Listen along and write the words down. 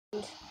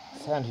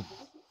Sounded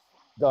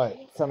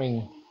like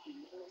something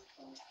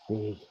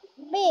big.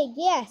 Big,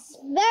 yes.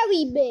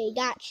 Very big,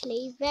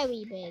 actually.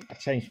 Very big. I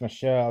changed my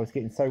shirt. I was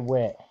getting so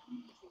wet.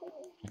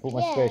 I brought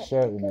my spare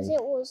shirt with because me.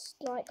 it was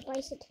like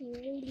basically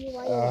really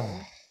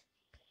raining.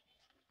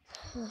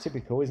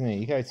 Typical, isn't it?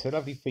 You go to a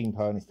lovely theme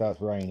park and it starts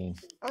raining.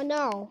 I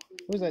know.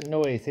 What was that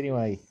noise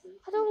anyway?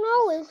 I don't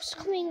know. It was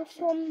coming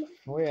from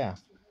Where?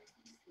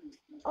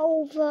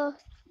 over.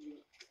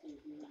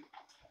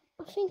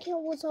 I think it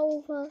was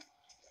over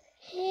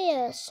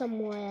here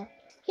somewhere.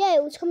 Yeah,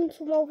 it was coming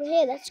from over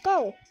here. Let's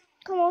go.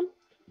 Come on.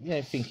 You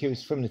don't think it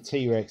was from the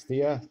T-Rex, do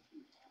you?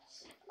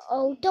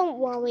 Oh, don't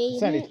worry. It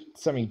sounded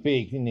something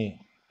big, didn't it?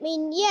 I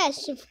mean,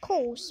 yes, of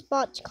course,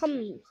 but come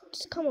on.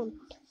 Let's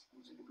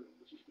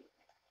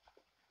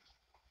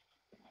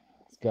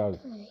go. Okay.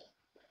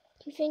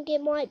 Do you think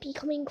it might be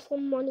coming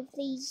from one of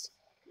these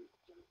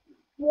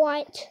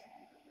white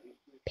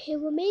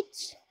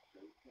pyramids?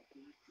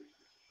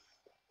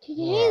 Did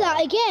you hear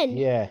that again?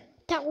 Yeah.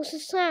 That was the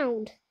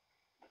sound.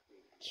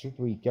 Should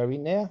we go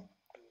in there?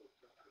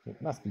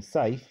 It must be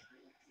safe.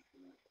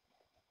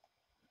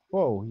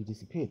 Whoa, he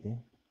disappeared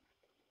then.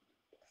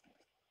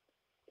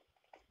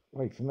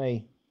 Wait for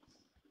me.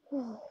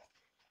 Whoa.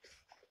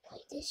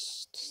 Wait,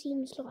 this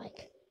seems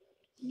like...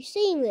 You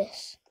seen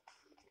this?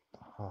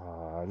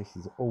 Ah, this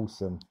is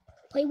awesome.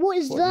 Wait, what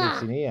is that?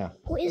 What's in here?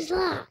 What is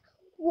that?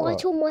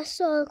 Right on my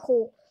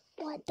circle.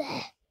 Right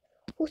there.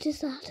 What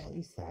is that? What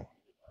is that?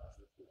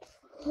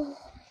 Oh,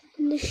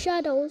 in the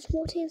shadows,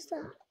 what is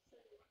that?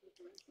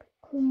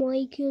 Oh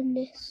my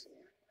goodness.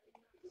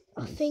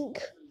 I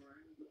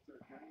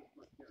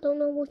don't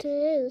know what it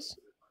is.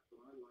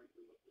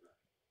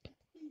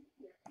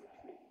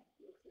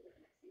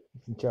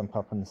 You can jump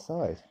up on the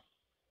side.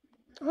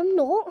 I'm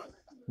not.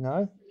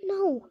 No?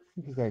 No.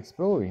 You can go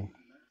exploring.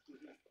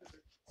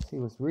 See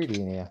what's really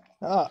in here.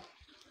 Ah!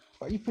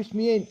 Oh, you pushed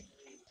me in.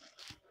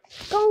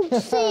 Go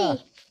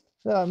see.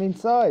 Look, I'm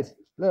inside.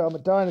 Look, I'm a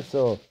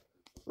dinosaur.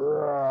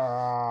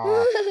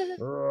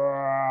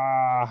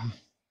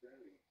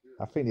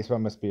 I think this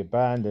one must be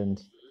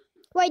abandoned.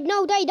 Wait,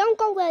 no, don't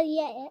go there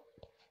yet.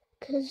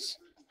 Because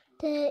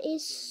there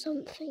is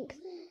something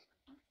there.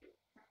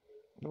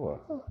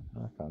 What? Oh.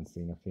 I can't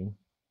see nothing.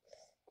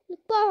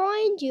 Look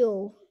behind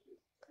you.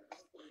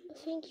 I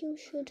think you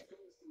should...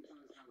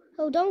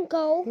 Oh, don't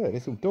go. Look,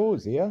 there's all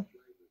doors here.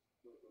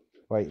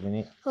 Wait a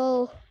minute.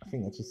 Oh. I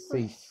think I just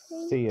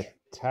see a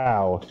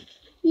tower.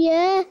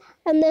 Yeah,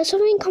 and there's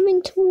something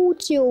coming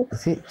towards you.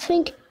 Is it? I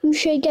think you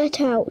should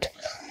get out.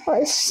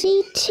 Like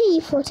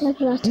CT,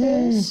 whatever that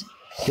is.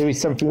 There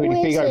is something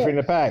really big over in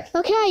the back.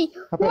 Okay,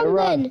 better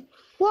run. then.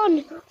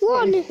 One,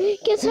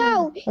 get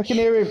out. I can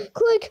hear him.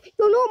 Quick,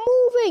 you're not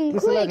moving.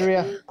 There's a ladder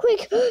here.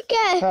 Quick,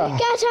 get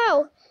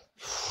out.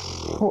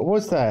 What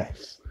was that?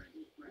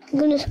 I'm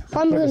gonna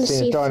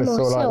see a for dinosaur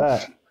myself.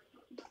 like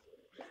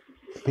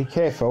that. Be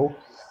careful.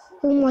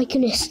 Oh my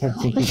goodness! I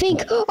think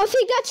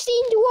that's the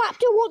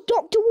INdOrApToR what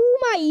Dr. Wall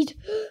made.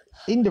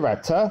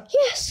 INdOrApToR?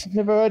 Yes. I've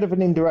never heard of an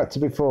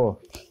INdOrApToR before.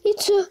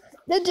 It's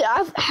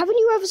haven't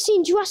you ever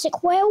seen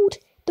Jurassic World,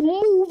 the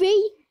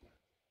movie?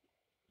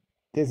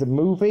 There's a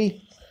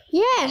movie?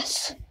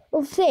 Yes.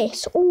 Of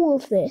this, all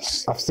of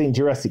this. I've seen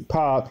Jurassic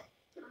Park.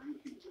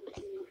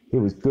 It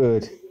was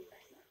good.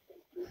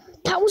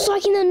 That was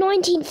like in the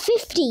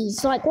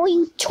 1950s. Like, what are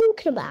you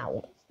talking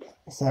about?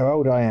 That's how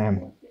old I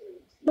am.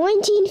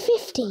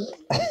 1950?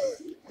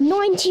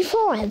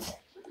 95?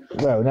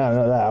 Well, no,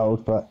 not that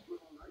old, but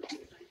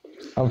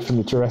I'm from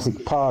the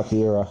Jurassic Park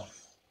era.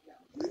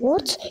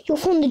 What? You're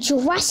from the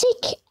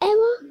Jurassic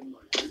era?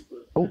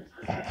 Oh.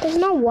 There's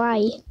no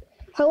way.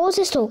 How was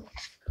this all?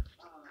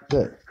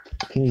 Look,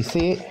 can you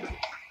see it?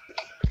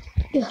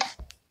 Yeah.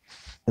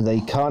 Are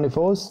they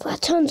carnivores?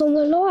 That turns on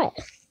the light.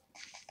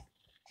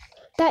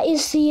 That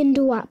is the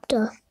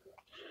INdOrApToR.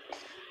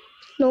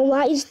 No,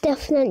 that is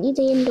definitely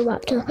the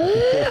INdOrApToR.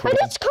 And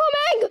it's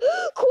coming!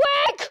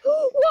 Quick!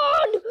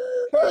 Run!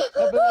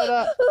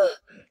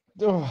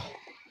 Oh.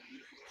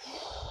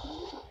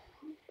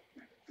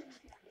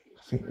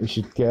 I think we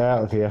should get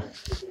out of here.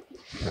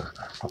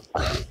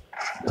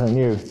 And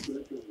you?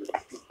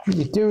 What are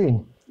you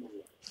doing?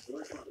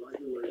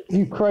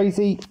 You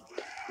crazy?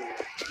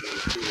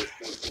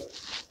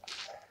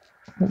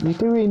 What are you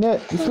doing?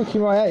 He's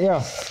looking right at you.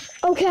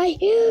 Okay,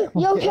 you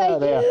okay? Get out of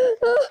there.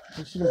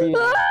 You shouldn't be in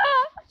here.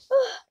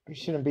 You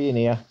shouldn't be in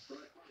here.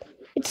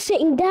 It's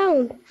sitting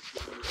down.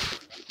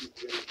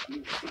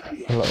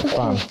 A lot of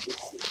fun.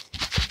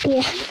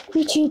 Yeah,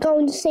 we should go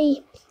and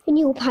see a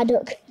new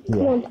paddock.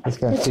 Come on, let's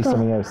go and see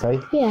something else,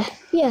 eh?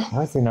 Yeah.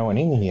 Why is there no one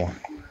in here?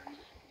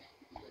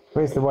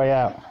 Where's the way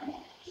out?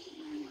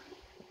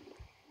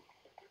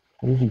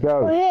 Where did you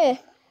go? We're here.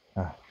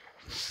 Ah.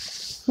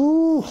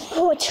 Ooh.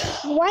 Oh, it's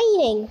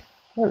raining.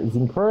 That is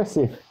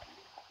impressive.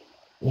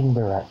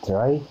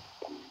 INdOrApToR, eh?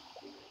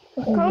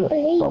 I can't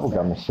believe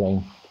Bubblegum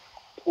machine.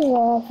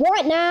 Oh,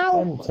 right now.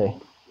 Empty.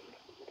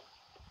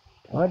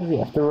 Why did it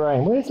have to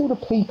rain? Where's all the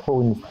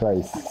people in this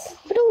place?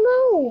 I don't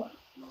know.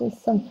 There's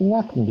something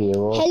happened here,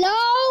 or... Hello?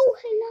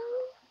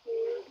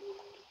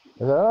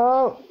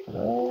 Hello?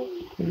 Hello?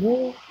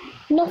 Hello?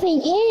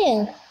 Nothing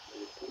here.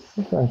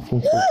 This one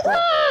seems to be...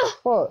 Ah!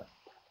 What?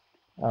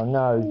 Oh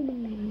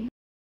no.